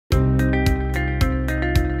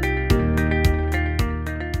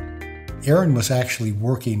Erin was actually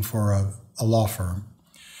working for a law firm,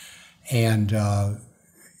 and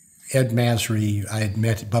Ed Masry, I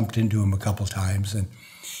had bumped into him a couple times, and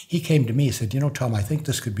he came to me and said, Tom, I think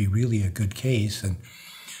this could be really a good case, and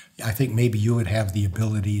I think maybe you would have the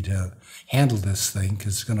ability to handle this thing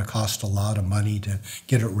because it's going to cost a lot of money to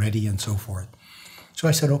get it ready and so forth. So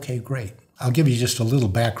I said, okay, great. I'll give you just a little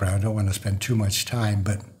background. I don't want to spend too much time,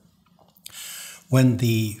 but when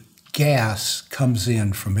the gas comes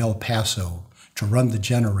in from El Paso to run the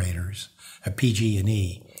generators at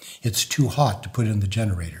PG&E, it's too hot to put in the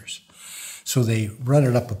generators. So they run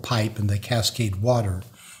it up a pipe and they cascade water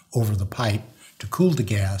over the pipe to cool the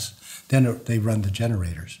gas, then they run the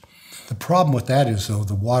generators. The problem with that is, though,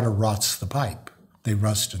 the water rots the pipe. They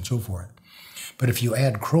rust and so forth. But if you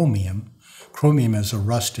add chromium, chromium is a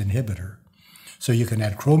rust inhibitor. So you can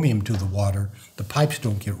add chromium to the water, the pipes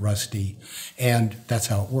don't get rusty, and that's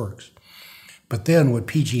how it works. But then what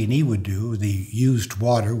PG&E would do, the used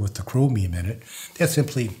water with the chromium in it, they'd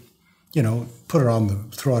simply, throw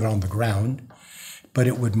it on the ground, but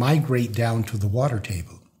it would migrate down to the water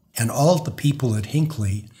table. And all the people at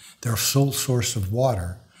Hinckley, their sole source of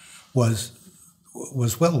water was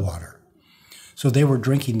well water. So they were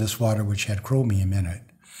drinking this water which had chromium in it.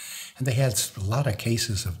 And they had a lot of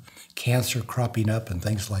cases of cancer cropping up and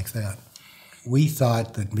things like that. We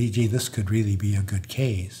thought that, gee, this could really be a good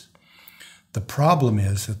case. The problem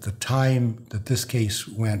is, at the time that this case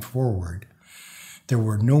went forward, there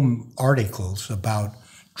were no articles about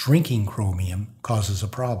drinking chromium causes a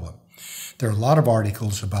problem. There are a lot of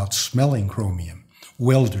articles about smelling chromium,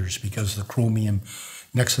 welders, because the chromium,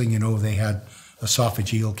 next thing you know, they had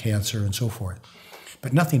esophageal cancer and so forth,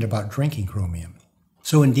 but nothing about drinking chromium.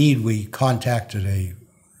 So indeed, we contacted a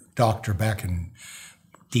doctor back in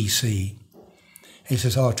DC. He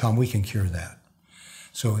says, oh, Tom, we can cure that.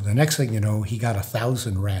 So the next thing you know, he got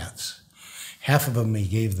 1,000 rats. Half of them he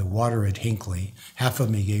gave the water at Hinckley, half of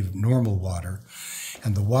them he gave normal water.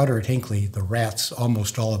 And the water at Hinckley, the rats,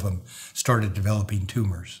 almost all of them, started developing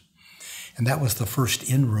tumors. And that was the first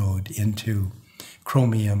inroad into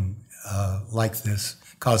chromium like this,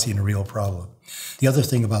 causing a real problem. The other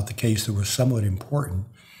thing about the case that was somewhat important,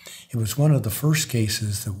 it was one of the first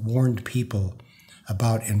cases that warned people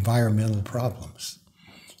about environmental problems.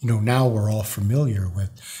 Now we're all familiar with,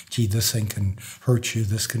 gee, this thing can hurt you,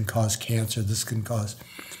 this can cause cancer, this can cause...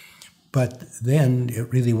 But then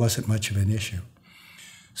it really wasn't much of an issue.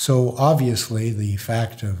 So obviously the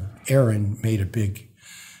fact of Erin made a big,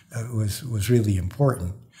 was really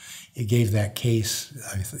important. It gave that case,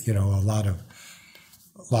 a lot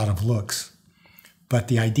of looks. But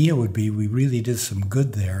the idea would be we really did some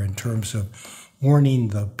good there in terms of warning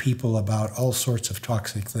the people about all sorts of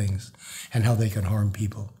toxic things and how they can harm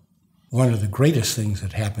people. One of the greatest things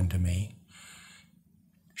that happened to me,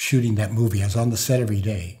 shooting that movie, I was on the set every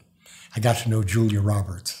day. I got to know Julia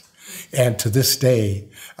Roberts. And to this day,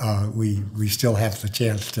 we still have the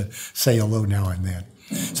chance to say hello now and then.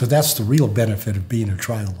 So that's the real benefit of being a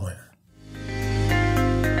trial lawyer.